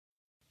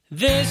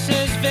This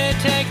is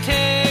Vittek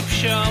Tape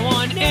Show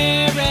on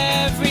air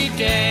every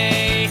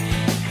day.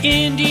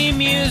 Indie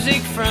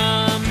music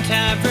from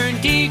Tavern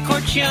di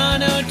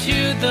Corciano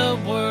to the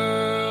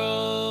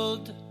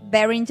world.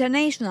 Very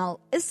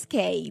international.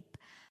 Escape.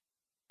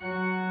 I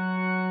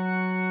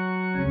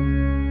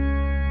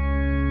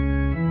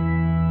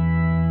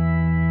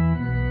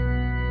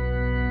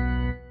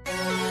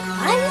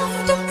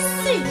often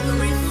seek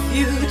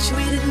refuge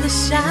within the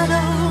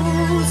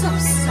shadows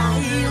of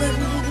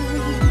silence.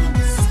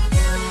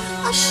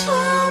 A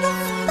shroud of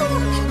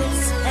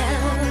darkness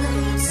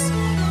helps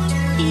to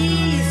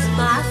ease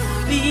my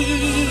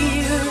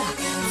fear.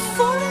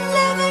 For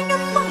living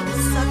among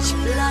such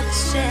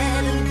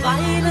bloodshed and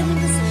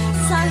violence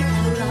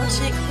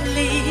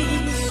psychologically,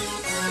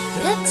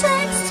 it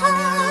takes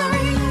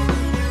time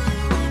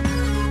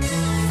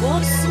for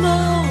the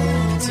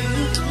smoke to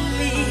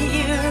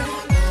clear.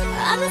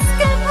 An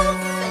escape of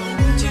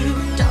into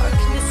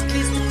darkness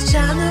clears the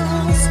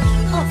channels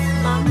of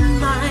my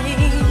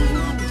mind.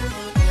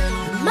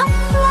 My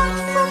flight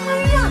from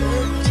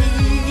reality,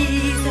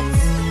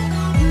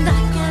 and I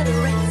get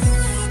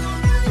rest.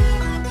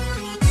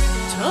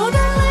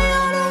 Totally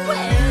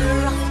unaware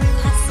of the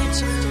passage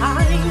of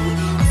time,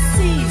 I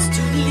cease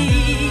to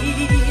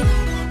live.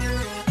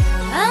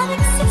 An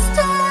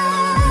existence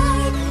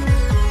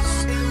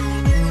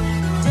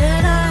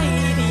that I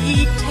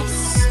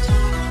detest.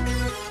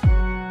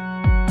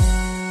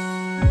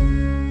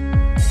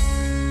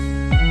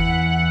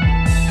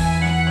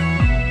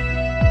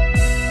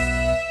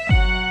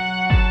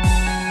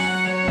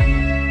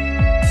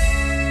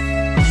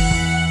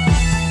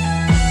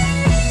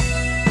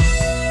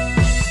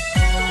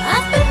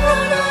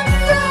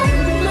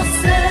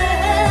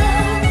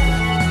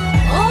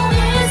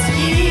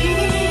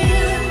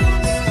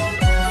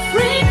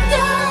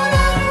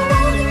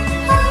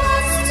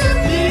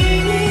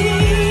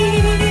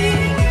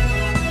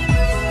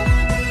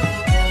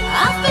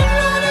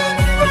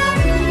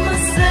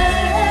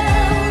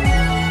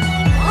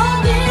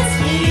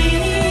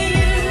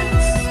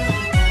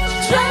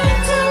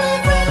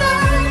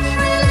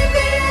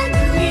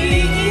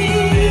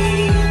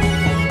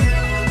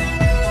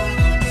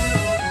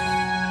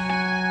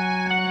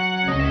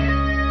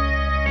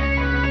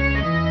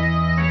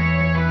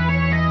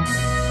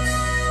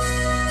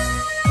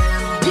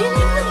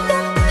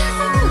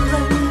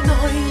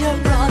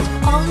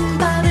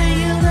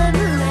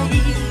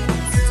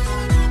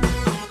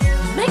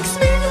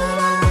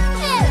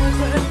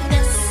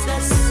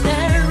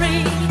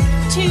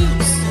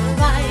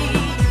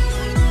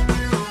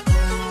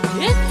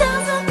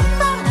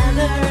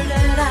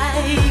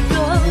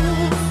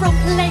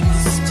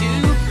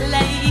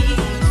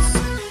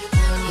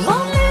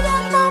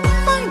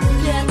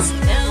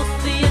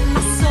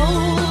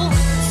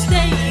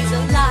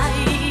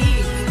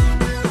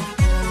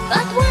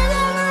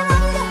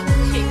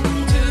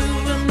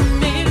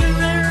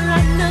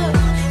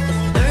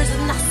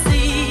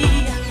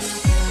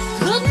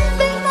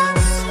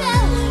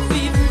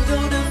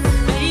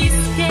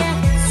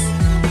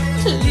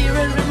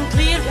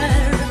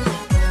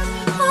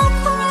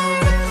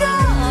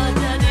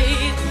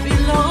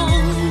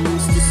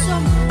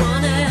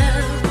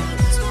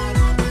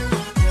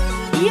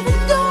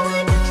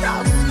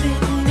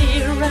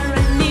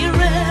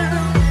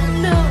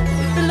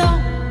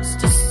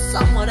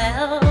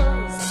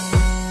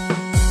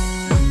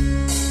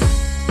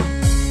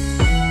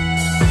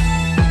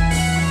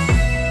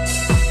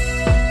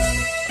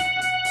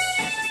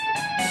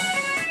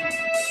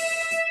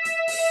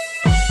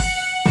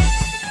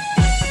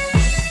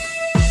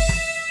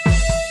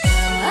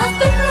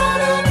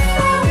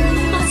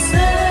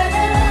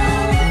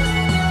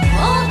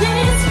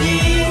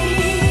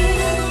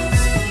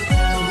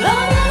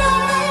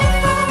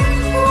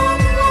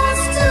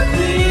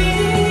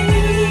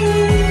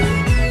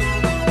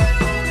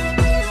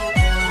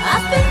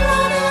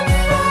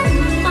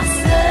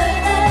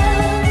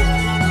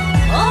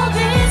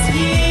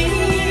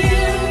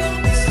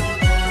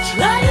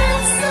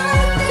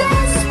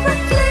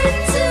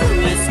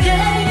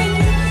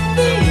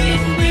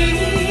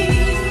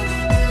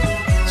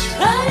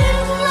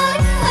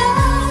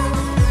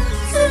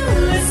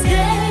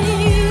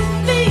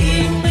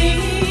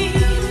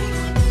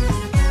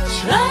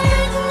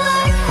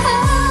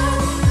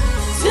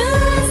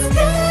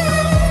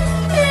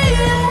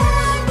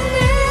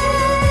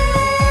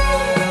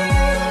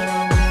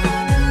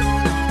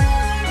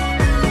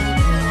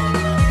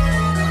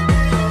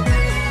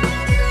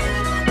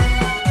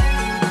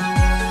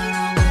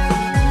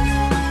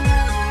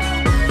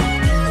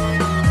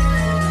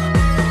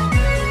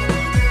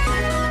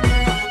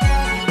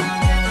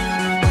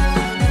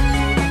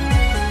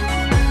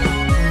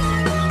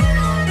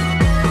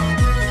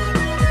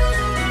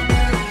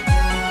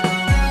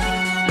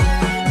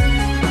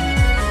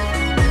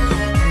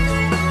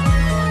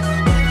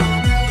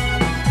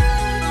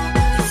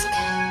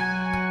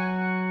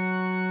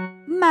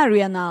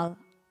 Marijuanal.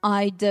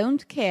 I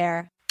don't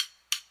care.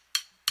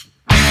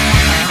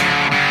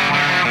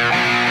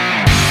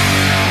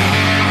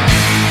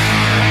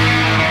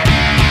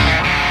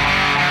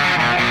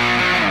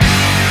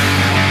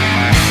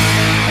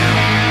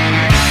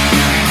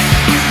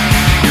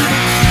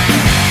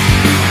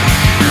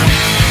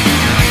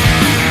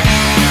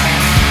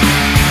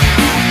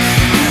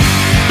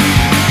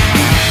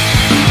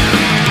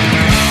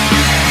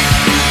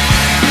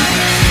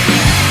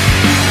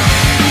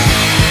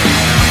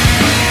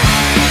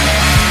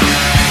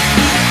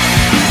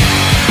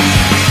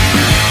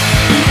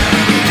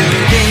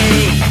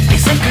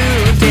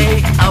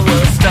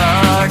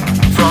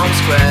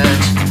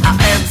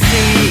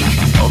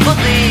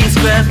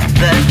 hand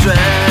that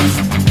drags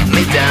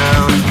me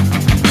down.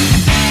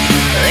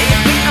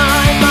 Leave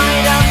behind my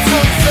doubts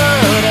and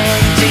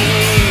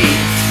certainties.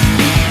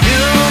 Do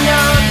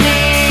not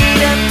need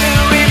them to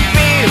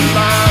rebuild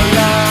my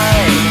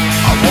life.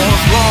 I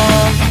was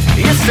wrong,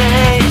 you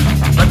say,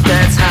 but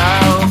that's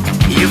how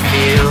you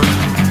feel.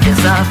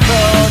 Things I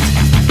thought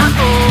I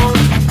own,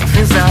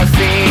 things I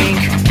think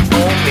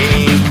on me.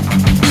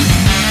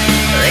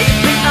 Leave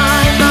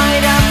behind my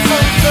doubts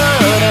and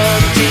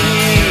certainties.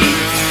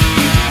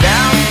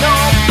 There's no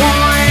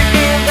point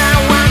in that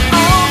one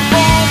all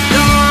falls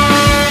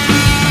down.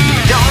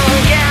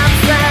 Don't get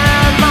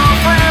sad, my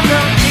friend,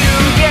 don't you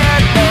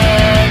get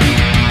bad.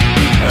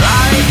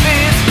 Life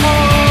is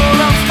full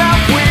of stuff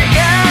we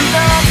can't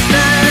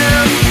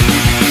understand.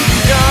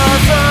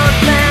 Doesn't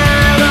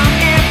matter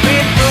if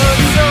it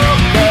looks so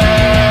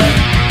bad.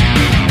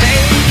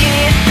 Take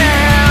it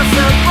as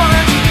a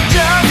punch,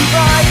 just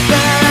like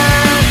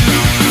that.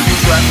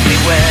 Trust me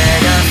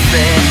when I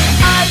say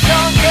I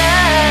don't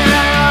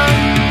care.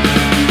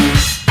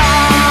 I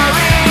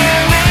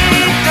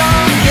really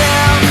don't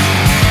care.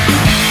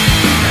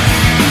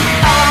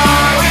 I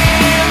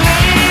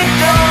really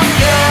don't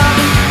care.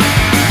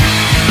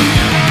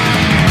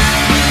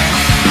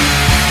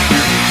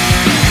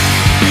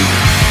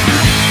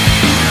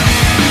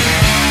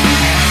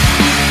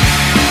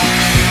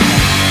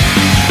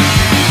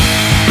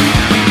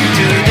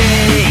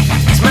 Today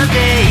is my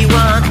day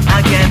one.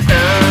 I get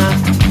a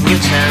new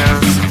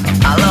chance.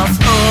 I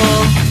lost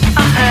all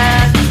I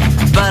had,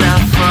 but I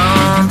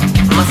found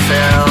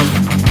myself.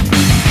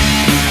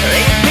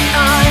 Leave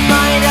behind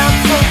my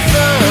doubts and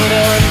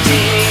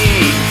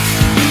certainties.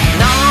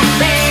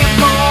 Nothing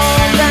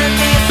more than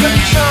this a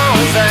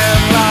chosen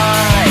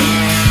life.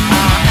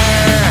 I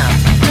am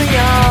too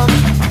young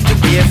to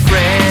be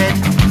afraid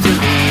to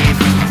leave.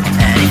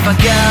 And if I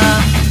got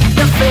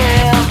the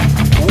fear,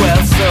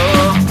 well, so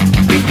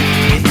be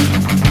it.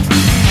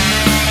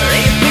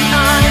 Leave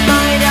behind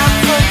my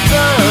doubts and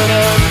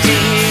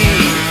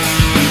certainties.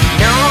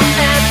 No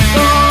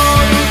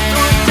absolute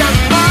truth,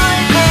 just my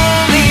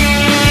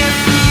belief.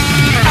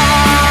 I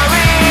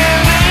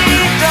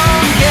really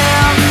don't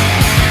care.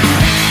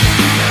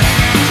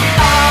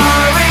 I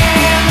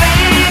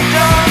really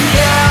don't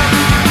care.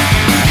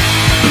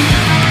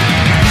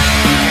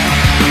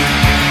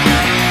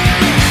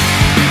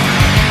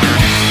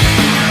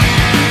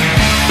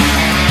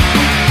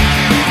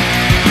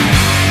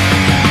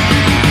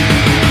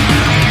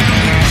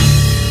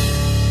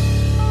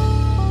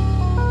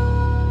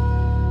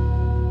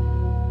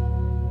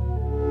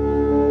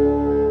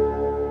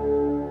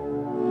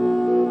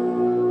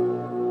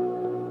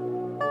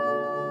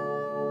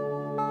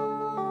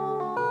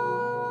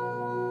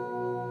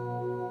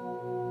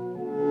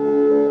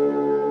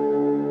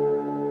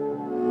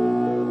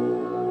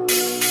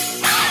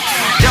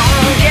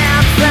 Don't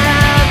get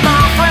sad,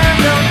 my friend,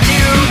 don't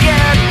you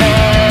get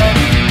bad.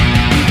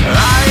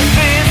 Life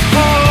is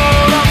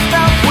full of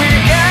stuff we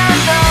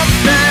can't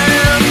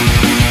understand.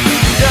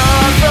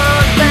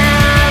 Doesn't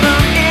matter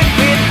if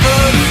it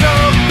hurts so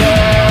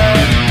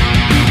bad.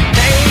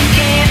 Take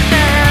it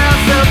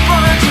as a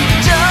punch,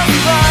 just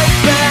like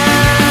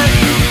that.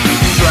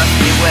 Trust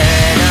me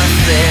when I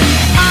say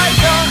I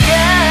don't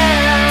care.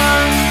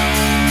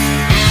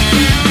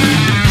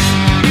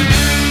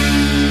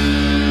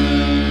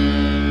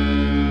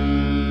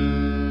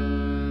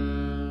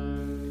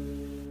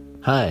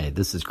 Hi,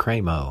 this is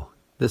Craymo.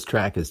 This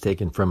track is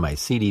taken from my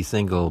CD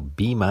single,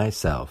 Be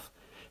Myself.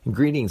 And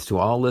greetings to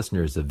all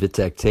listeners of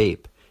Vittek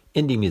Tape,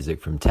 indie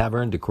music from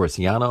tavern to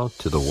Corsiano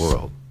to the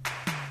world.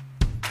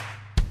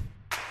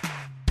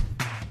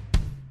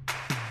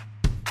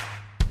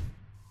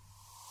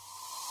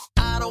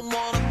 I don't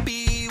wanna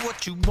be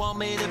what you want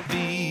me to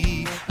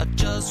be. I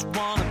just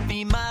wanna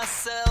be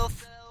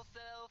myself.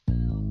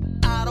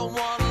 I don't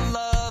wanna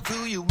love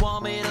who you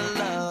want me to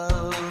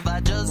love. I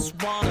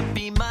just wanna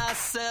be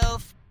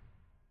myself.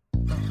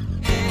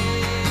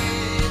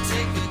 Hey,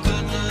 take a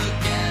good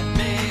look at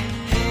me.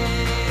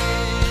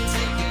 Hey,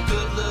 take a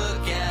good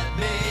look at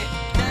me.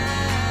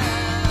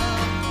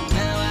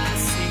 Now I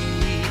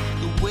see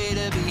the way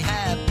to be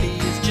happy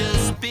is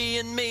just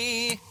being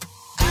me.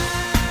 I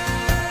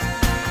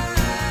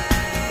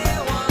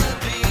wanna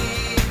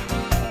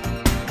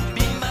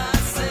be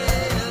myself.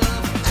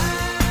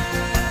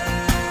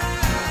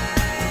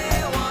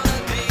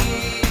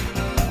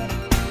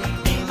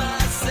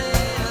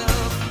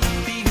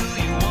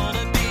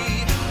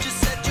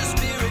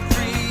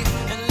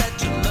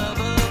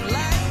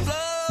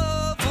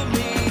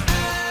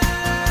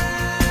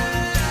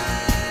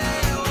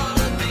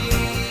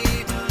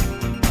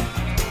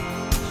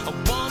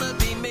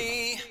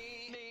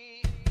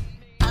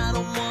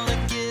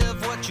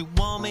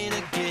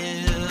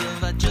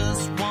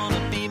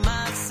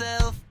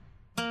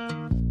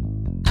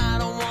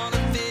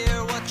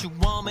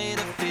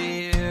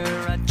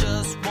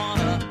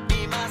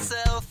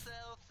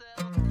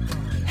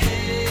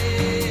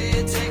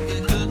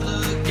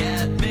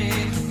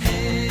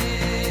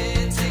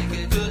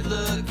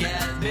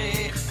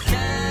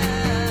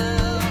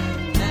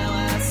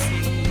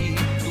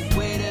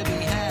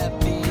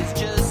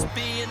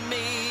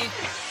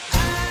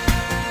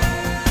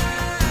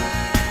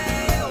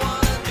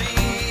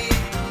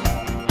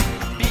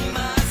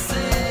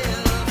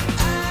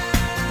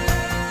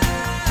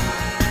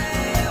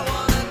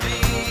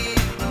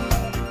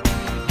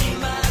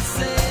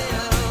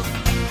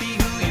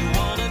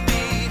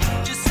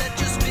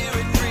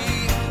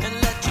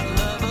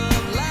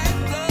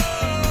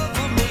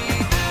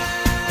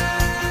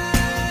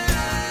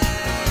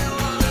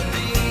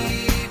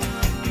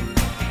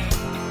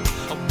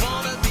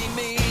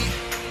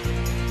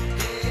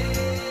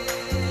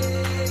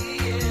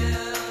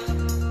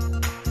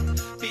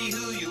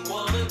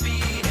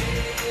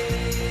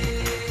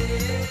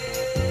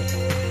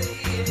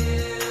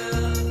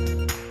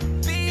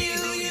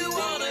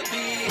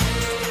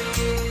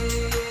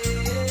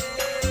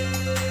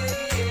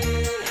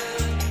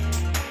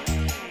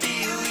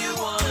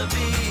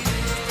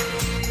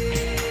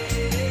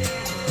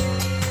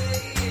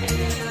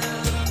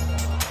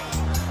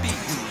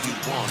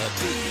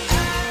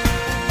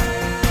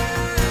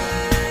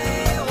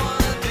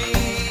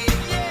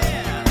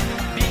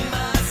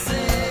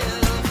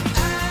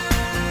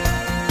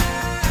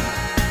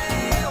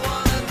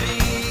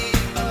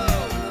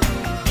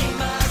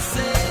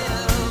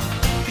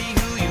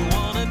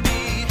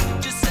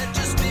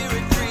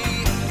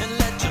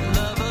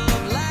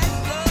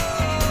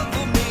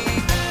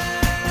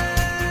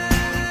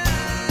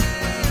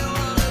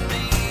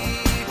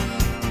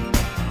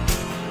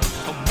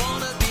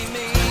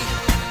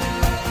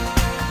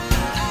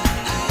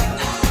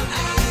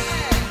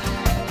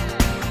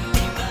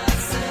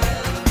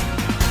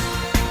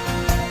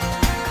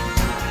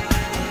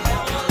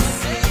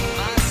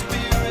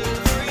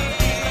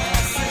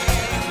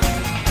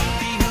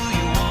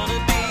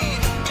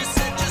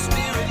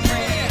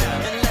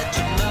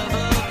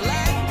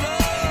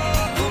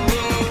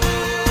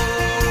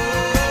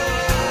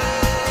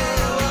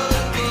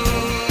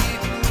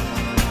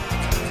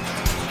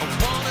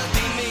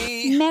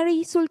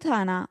 Mary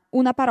Sultana,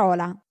 una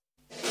parola.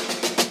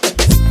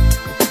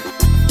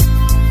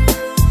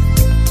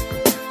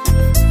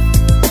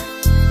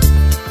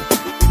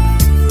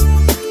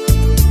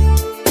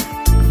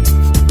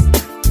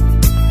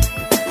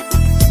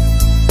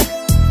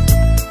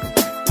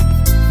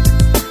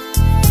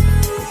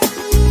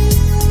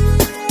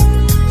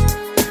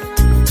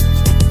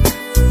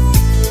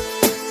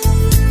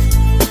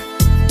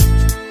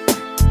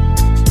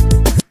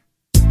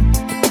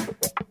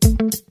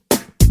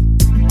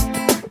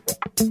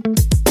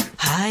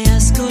 Hai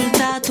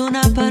ascoltato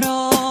una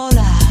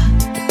parola,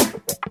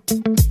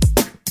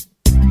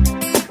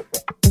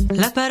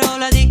 la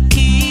parola di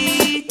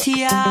chi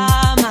ti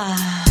ama,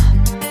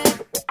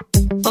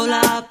 o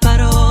la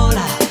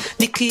parola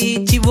di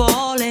chi ti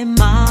vuole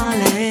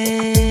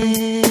male.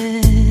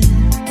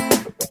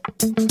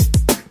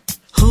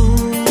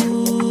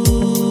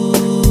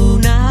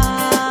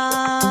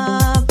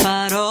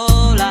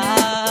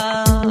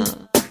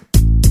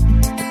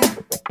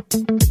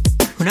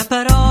 Una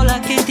parola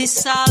che ti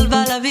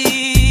salva la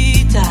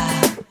vita,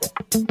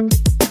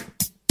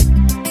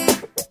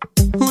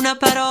 una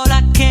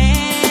parola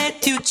che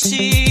ti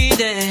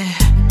uccide,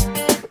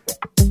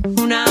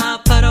 una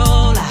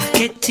parola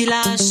che ti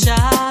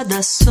lascia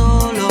da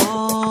solo.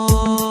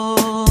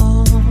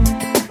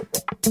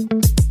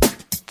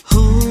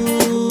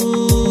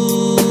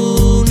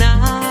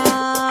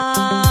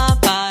 Una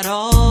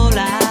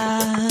parola.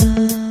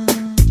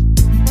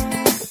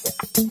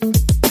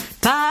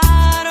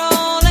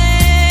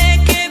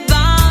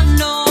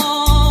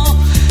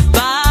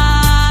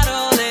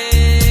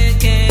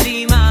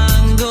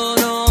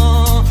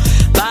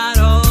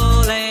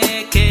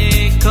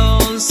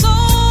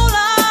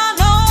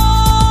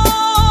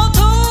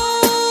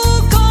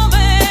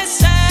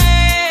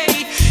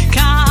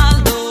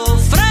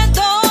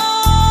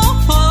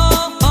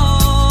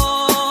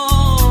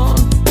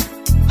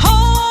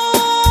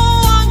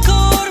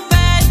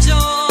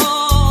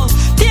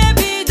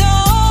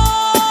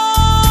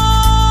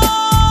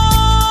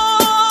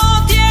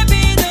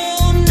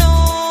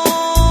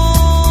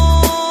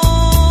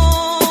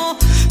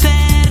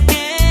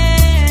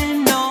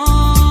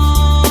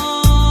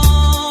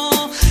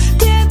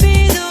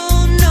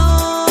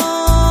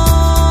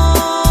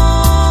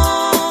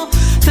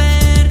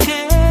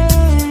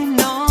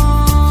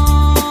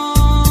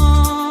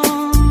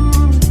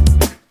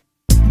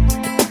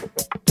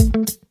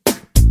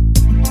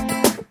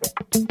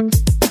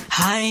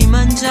 Hai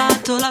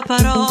mangiato la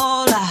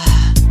parola,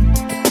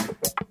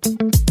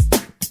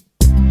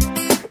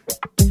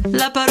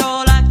 la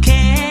parola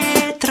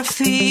che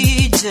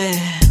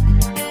trafigge,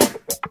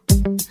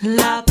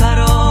 la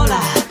parola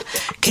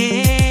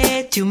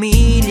che ti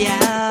umilia,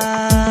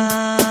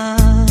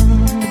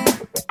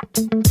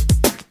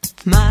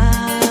 ma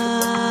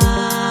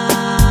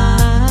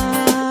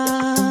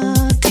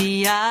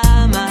ti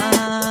ama.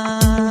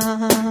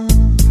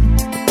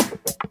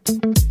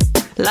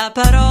 La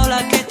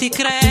parola che ti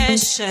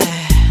cresce,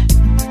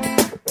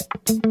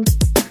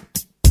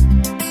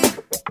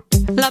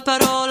 la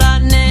parola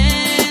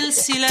nel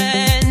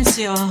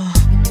silenzio,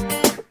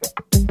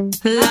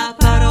 la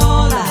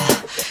parola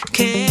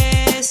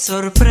che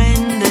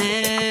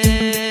sorprende.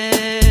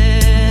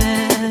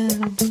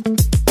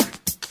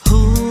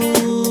 Una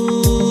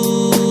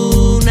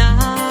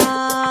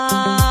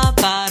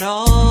parola.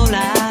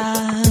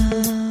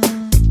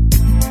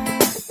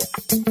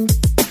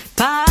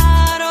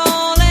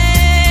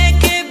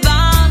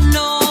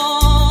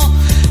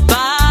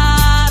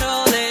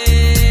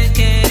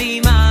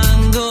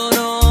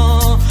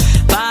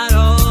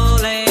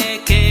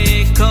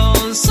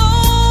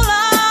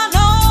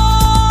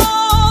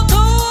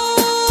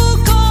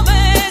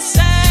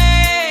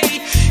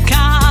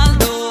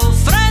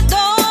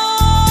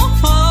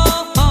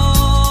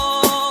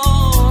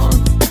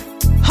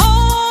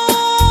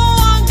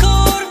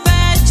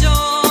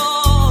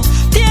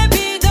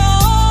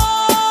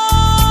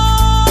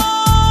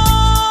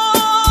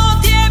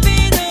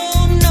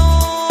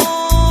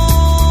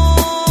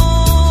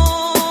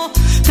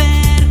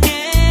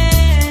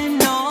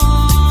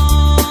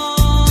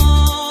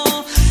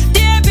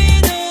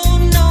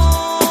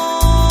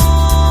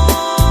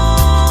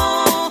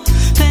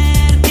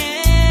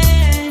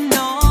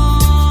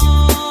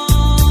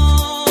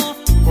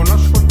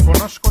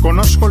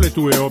 Conosco le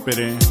tue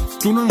opere,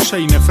 tu non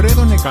sei né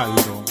freddo né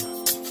caldo.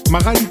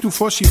 Magari tu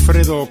fossi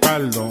freddo o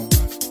caldo,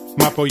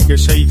 ma poiché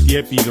sei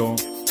tiepido,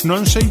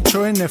 non sei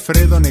cioè né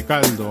freddo né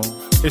caldo,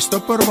 e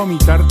sto per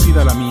vomitarti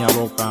dalla mia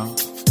bocca.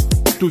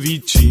 Tu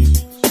dici,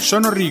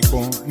 sono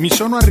ricco, mi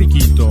sono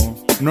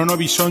arricchito, non ho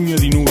bisogno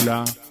di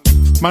nulla,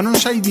 ma non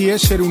sai di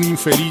essere un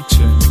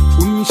infelice,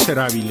 un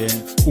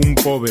miserabile, un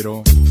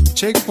povero,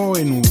 cieco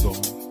e nudo.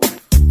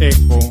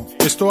 Ecco,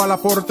 sto alla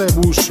porta e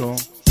busso.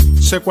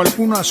 Se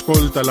qualcuno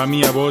ascolta la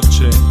mia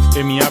voce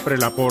e mi apre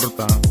la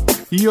porta,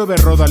 io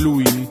verrò da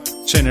lui,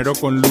 cenerò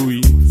con lui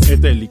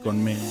ed egli con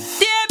me.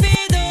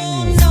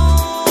 No.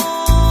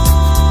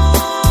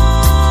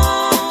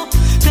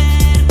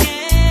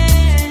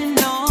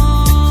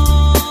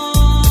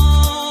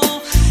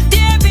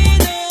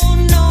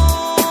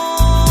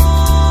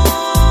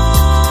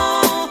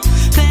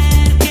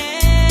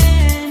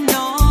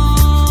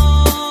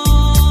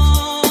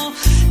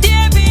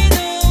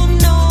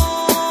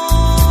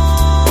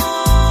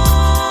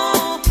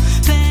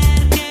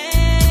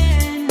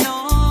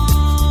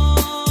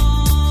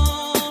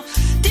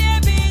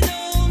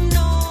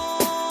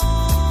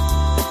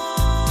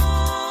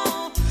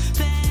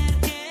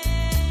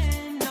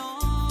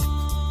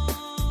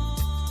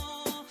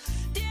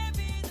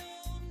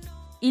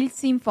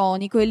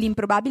 Sinfonico e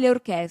l'improbabile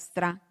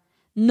orchestra.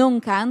 Non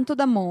canto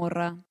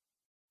d'amor.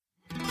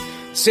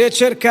 Se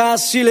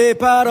cercassi le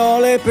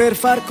parole per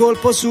far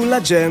colpo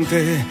sulla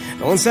gente,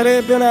 non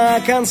sarebbe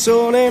una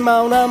canzone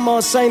ma una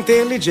mossa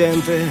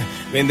intelligente.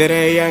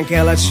 Venderei anche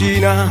alla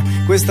Cina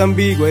questa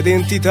ambigua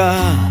identità,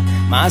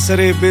 ma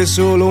sarebbe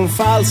solo un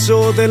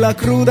falso della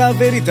cruda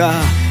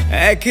verità.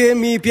 È che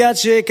mi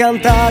piace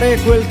cantare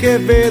quel che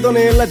vedo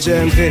nella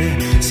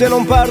gente. Se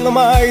non parlo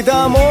mai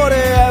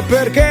d'amore è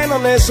perché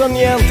non ne so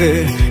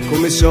niente.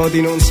 Come so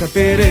di non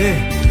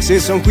sapere se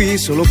son qui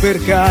solo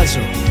per caso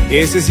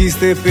e se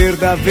esiste per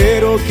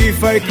davvero chi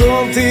fa i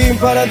conti in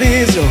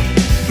paradiso.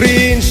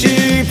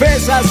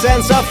 Principessa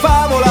senza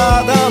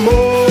favola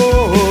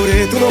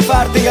d'amore, tu non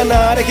farti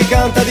ingannare, chi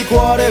canta di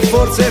cuore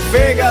forse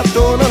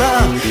fegato non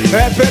ha.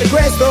 È per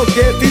questo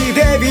che ti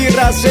devi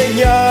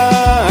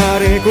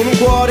rassegnare, con un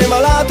cuore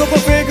malato, col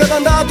fegato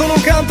andato,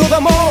 non canto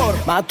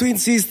d'amor. Ma tu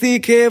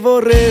insisti che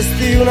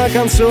vorresti una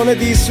canzone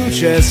di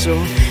successo,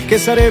 che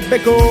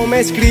sarebbe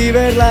come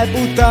scriverla e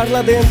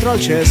buttarla dentro al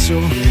cesso.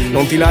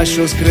 Non ti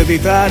lascio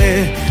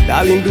screditare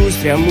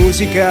dall'industria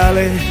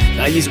musicale,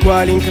 dagli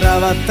squali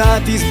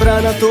incravattati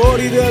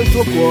sbranatori del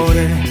tuo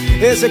cuore.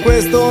 E se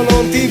questo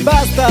non ti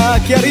basta a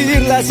chiarire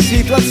la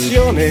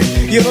situazione,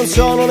 io non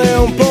sono né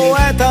un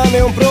poeta né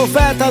un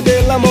profeta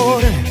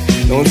dell'amore.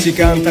 Non si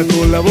canta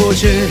con la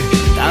voce,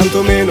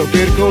 tanto meno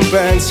per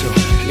compenso.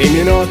 Le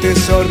mie note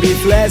sono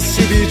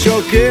riflessi di ciò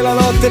che la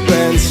notte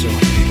penso.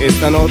 E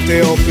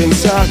stanotte ho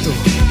pensato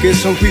che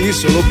son qui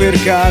solo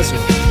per caso,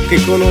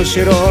 che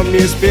conoscerò a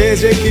mie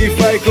spese chi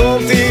fa i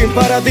conti in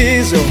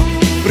paradiso.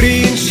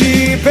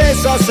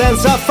 Principessa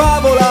senza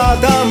favola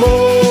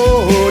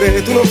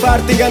d'amore, tu non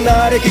farti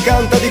ingannare, chi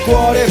canta di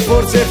cuore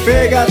forse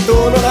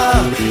fegato non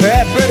ha.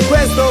 È per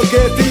questo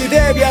che ti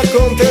devi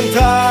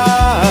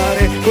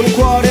accontentare, con un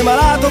cuore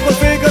malato, col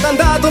fegato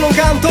andato, non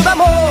canto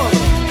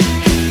d'amore.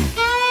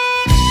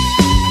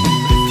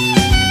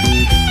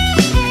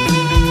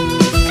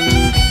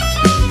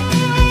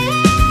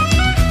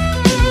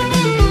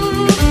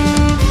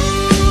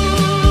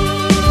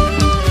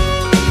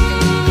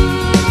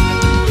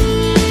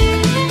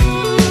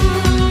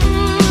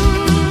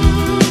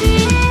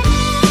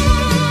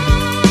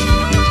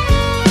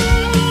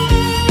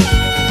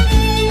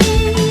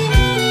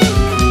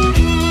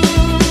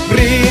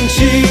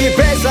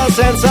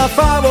 Senza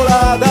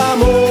favola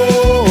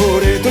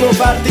d'amore, tu non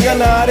farti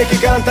ingannare, chi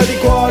canta di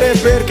cuore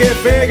perché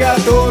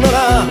fegato non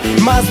ha.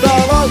 Ma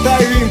stavolta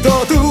hai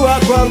vinto tu a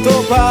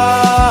quanto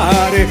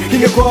pare, il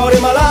mio cuore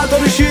malato è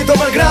riuscito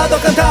malgrado a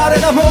cantare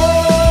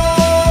d'amore.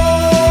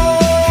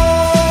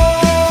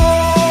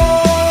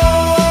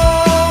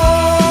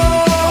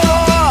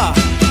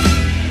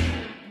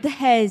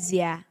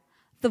 Dhesia,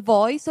 the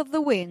voice of the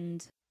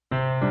wind.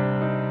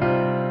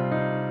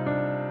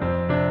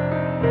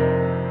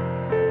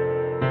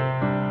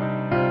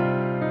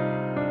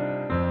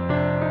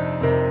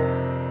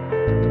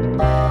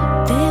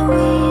 The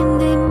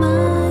wind in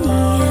my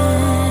head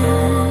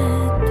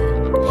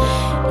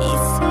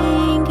is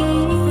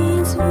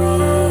singing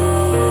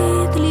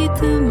sweetly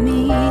to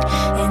me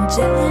and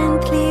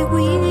gently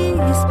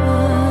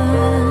whispers,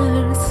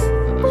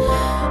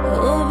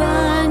 oh,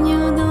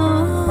 bagno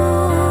non,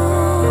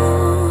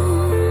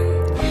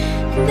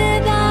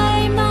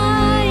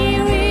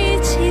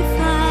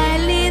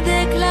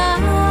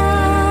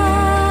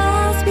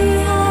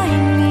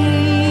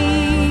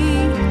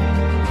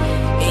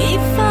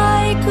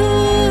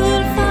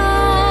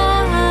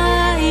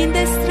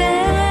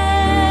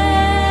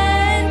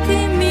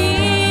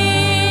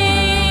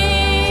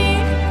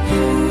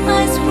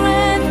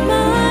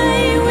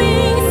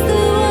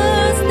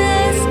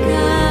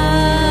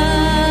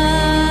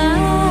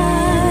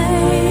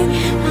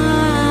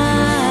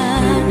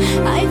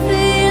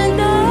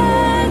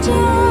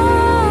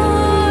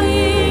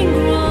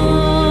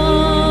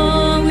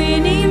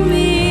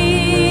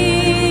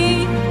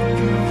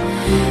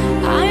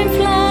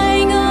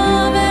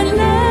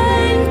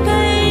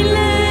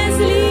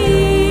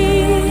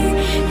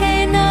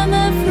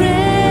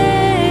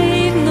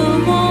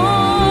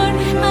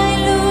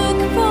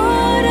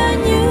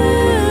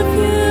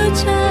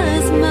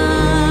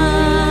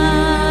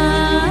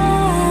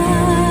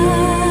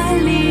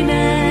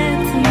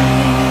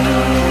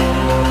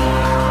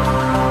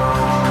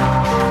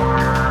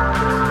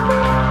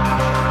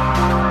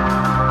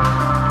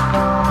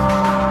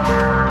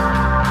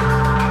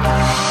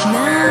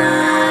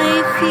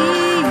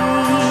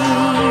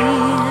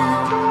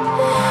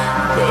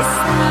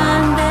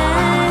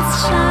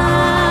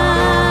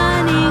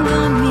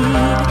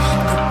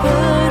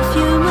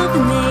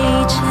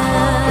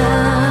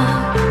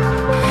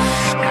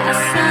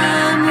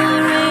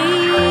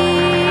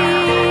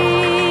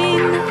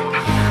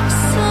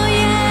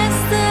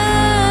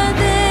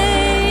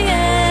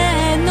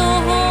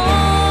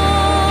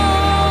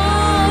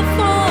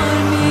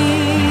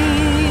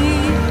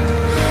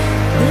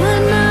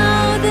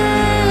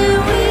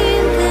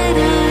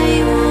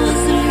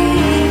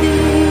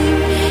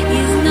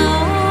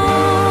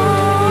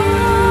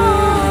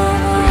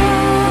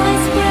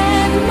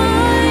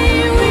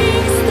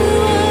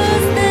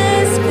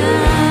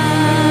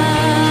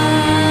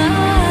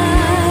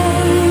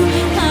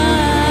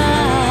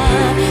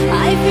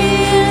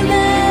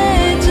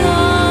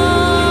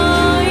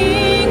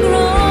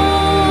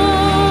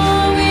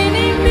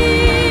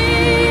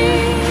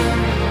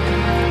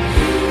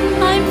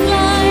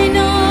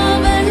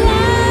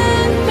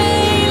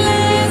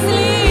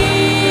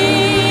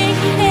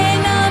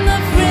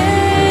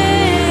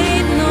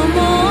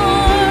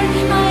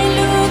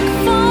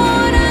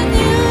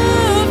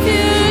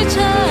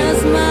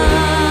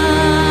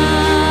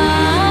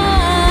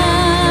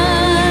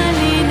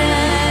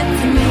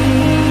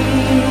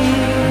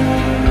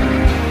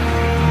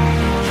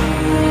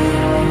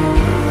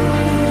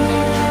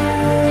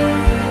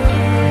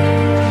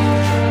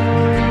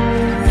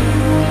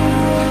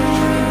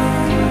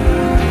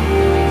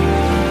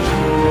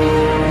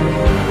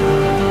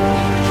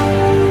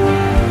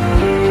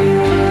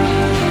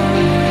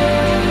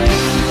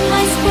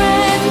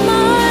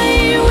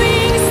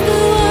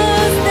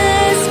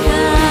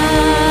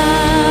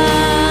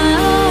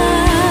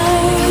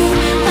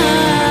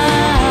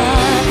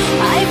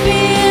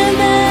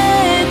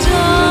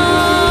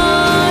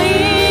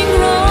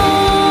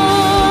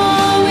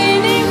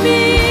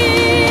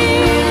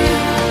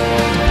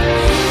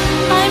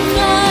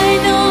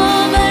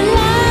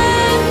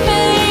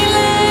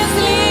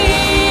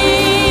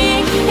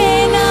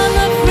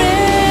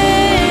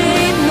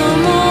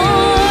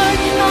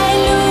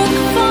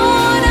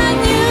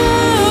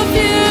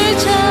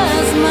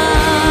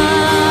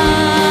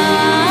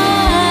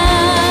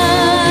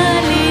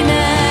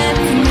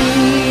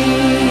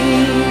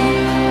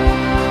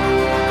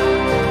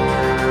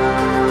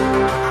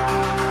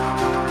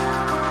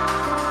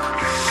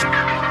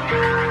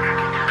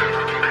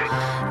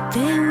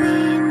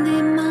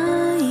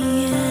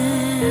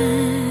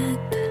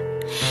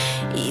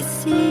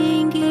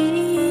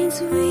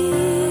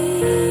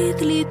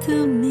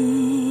 to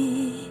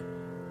me.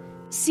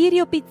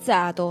 Sirio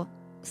Pizzato,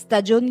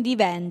 Stagioni di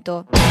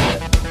vento.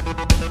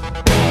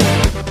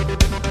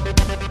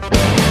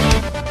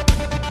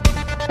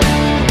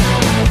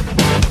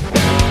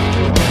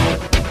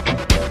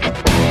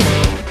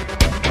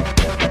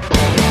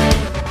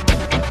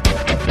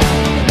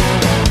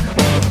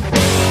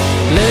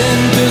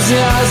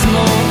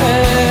 L'entusiasmo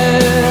è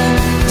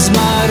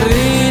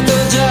smarrito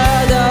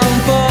già da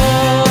un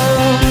po',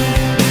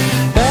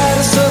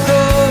 perso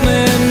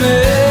come me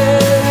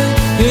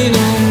in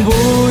un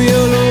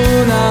buio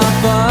Luna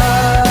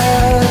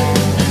Park.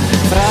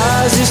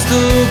 Frasi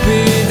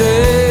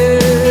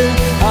stupide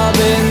a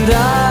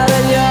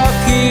bendare gli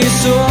occhi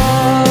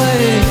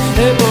suoi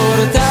e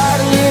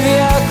portargli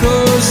via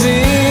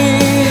così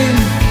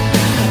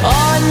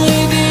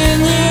ogni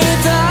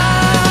dignità.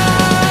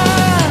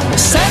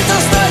 Sento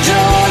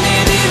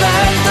stagioni di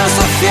vento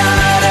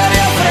soffiare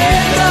aria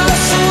fredda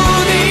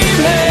su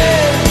di me,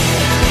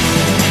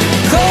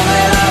 come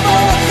la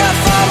bocca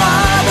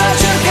affamata a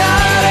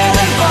cercare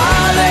del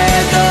pane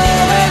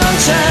dove non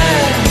c'è.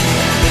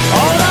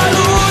 Ho la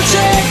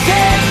luce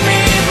che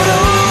mi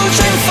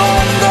brucia in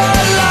fondo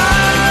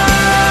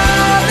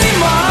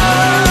all'anima,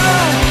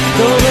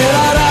 dove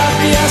la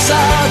rabbia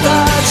sa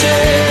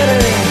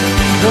tacere,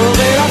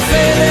 dove la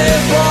fede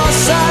può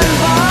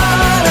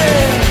salvare.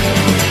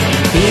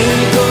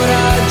 Il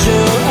coraggio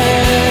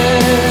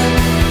è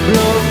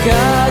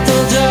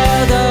bloccato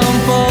già da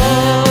un po',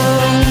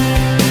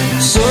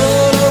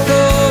 solo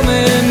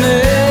come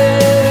me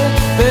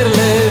per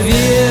le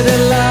vie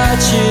della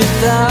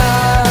città.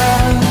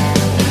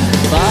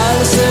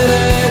 False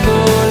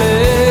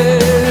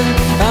regole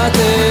a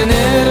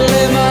tener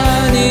le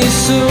mani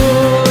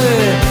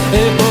sue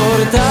e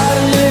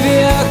portargli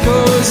via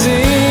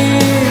così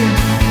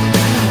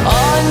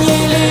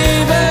ogni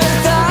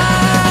libertà.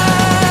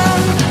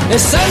 E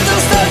sento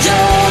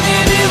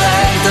stagioni di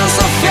vento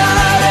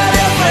soffiare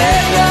aria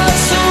fredda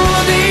su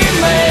di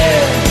me,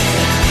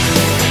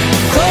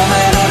 come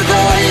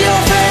l'orgoglio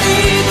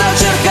ferito a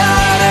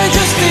cercare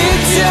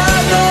giustizia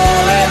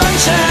dove non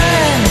c'è.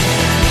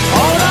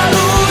 Ho la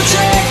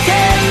luce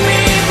che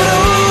mi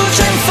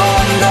brucia in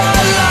fondo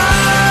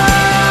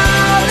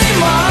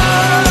all'anima,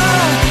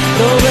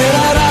 dove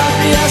la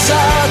rabbia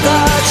sa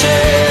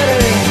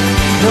tacere,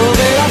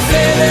 dove la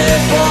fede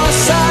può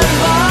salvare.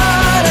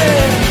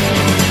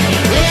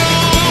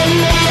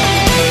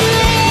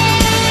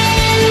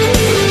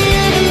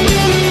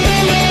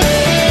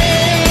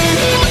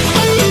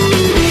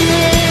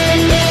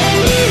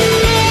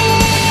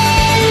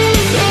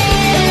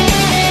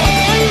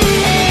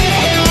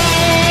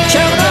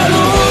 C'è una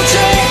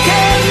luce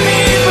che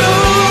mi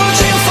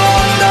brucia in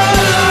fondo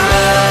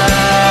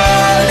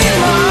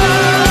all'anima,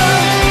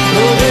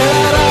 dove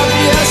la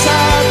rabbia sa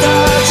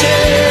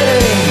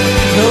tacere,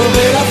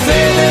 dove la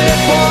fede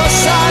può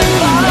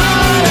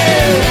salvare.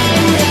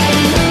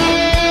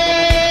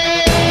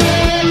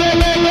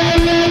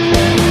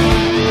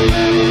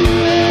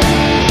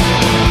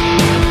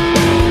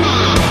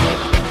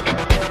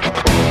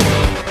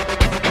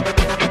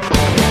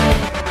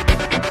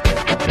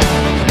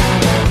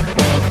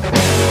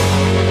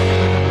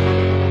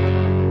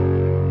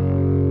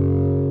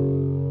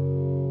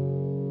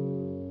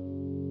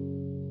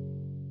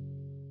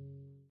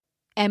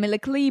 Emily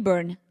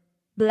Clibourn,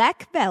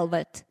 Black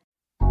Velvet.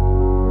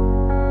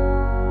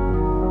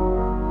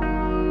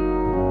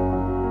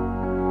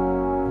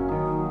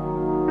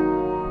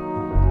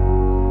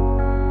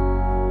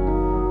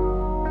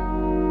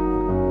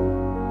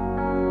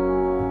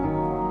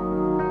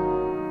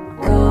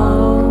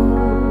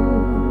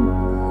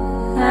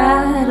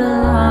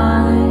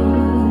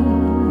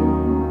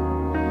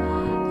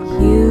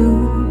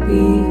 You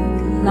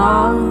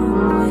belong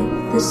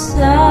with the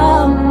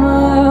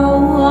summer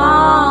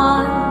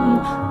wine.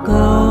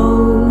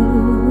 Go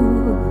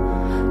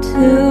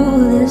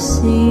to the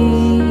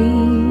sea,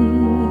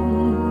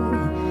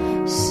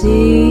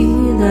 see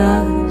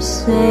the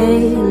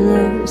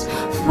sailors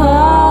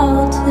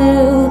fall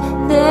to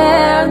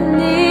their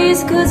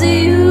knees, 'cause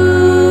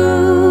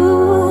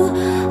you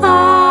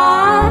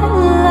I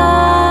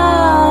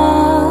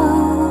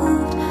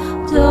loved.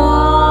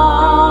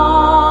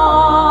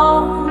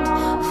 Don't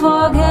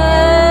forget,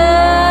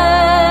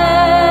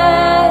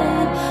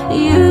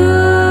 you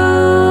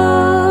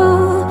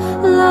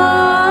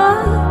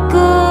look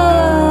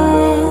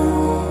good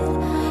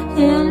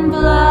in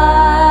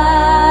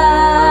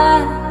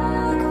black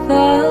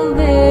velvet.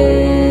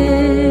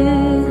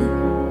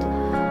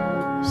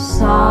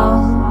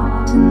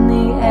 Salt in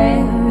the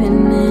air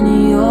and in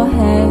your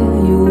hair.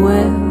 You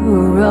wear a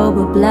robe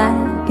of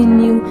black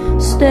and you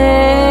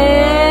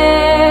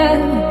stare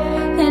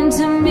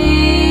into me.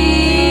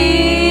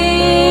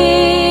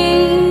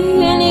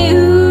 And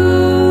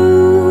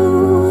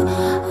you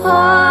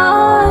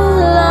are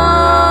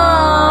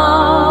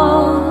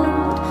loved.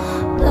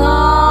 Don't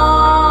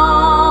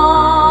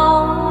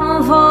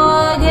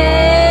forget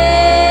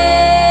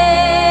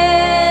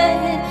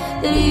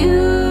that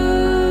you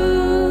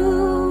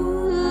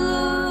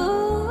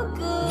look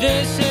good.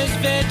 This is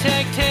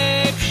Vittek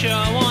Tape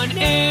Show on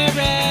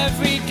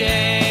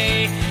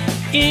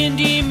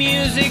Indie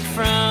music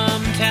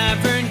from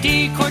Tavern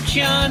di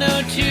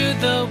Corciano to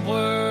the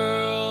world.